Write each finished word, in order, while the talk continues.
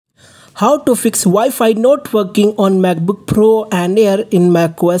How to fix Wi-Fi not working on MacBook Pro and Air in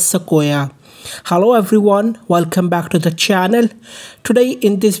macOS Sequoia. Hello everyone, welcome back to the channel. Today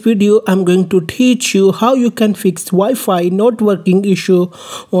in this video I'm going to teach you how you can fix Wi-Fi not working issue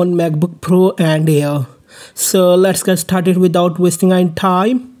on MacBook Pro and Air. So let's get started without wasting any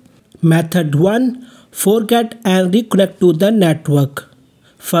time. Method 1. Forget and reconnect to the network.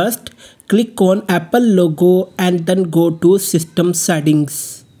 First, click on Apple logo and then go to System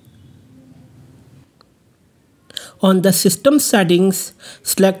Settings. On the System Settings,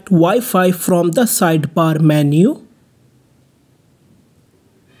 select Wi-Fi from the sidebar menu.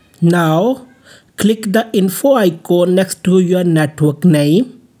 Now, click the info icon next to your network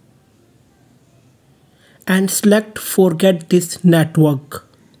name and select Forget this network.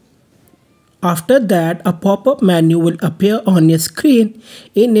 After that, a pop-up menu will appear on your screen.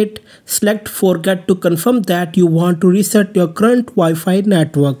 In it, select Forget to confirm that you want to reset your current Wi-Fi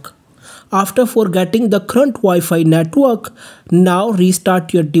network. After forgetting the current Wi-Fi network, now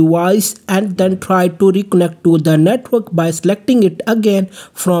restart your device and then try to reconnect to the network by selecting it again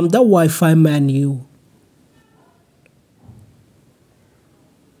from the Wi-Fi menu.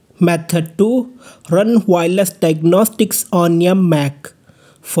 Method 2. Run wireless diagnostics on your Mac.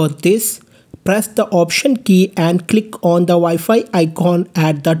 For this, press the Option key and click on the Wi-Fi icon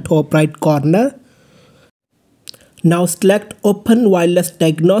at the top right corner. Now select Open Wireless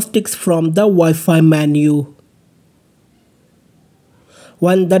Diagnostics from the Wi-Fi menu.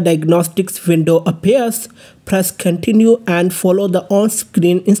 When the diagnostics window appears, press Continue and follow the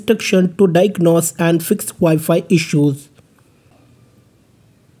on-screen instruction to diagnose and fix Wi-Fi issues.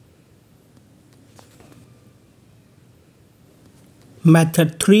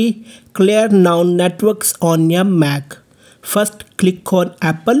 Method 3. Clear known networks on your Mac. First, click on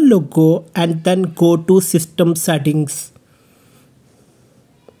Apple logo and then go to System Settings.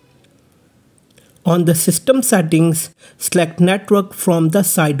 On the System Settings, select Network from the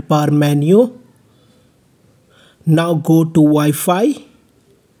sidebar menu. Now go to Wi-Fi.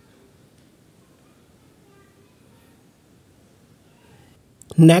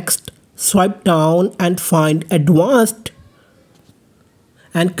 Next, swipe down and find Advanced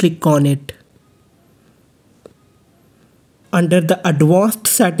and click on it. Under the Advanced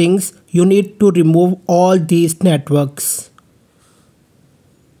settings, you need to remove all these networks.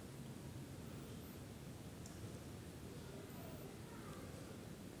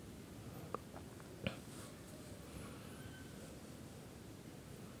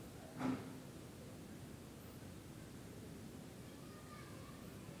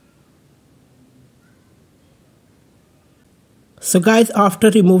 So guys, after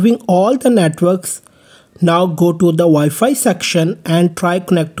removing all the networks, now go to the Wi-Fi section and try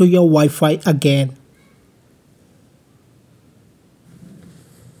connect to your Wi-Fi again.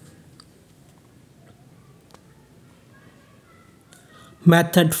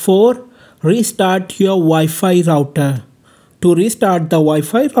 Method 4. Restart your Wi-Fi router. To restart the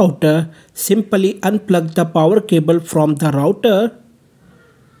Wi-Fi router, simply unplug the power cable from the router.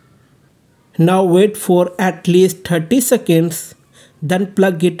 Now wait for at least 30 seconds, then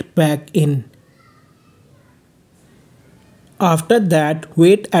plug it back in. After that,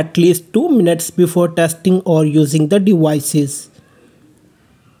 wait at least 2 minutes before testing or using the devices.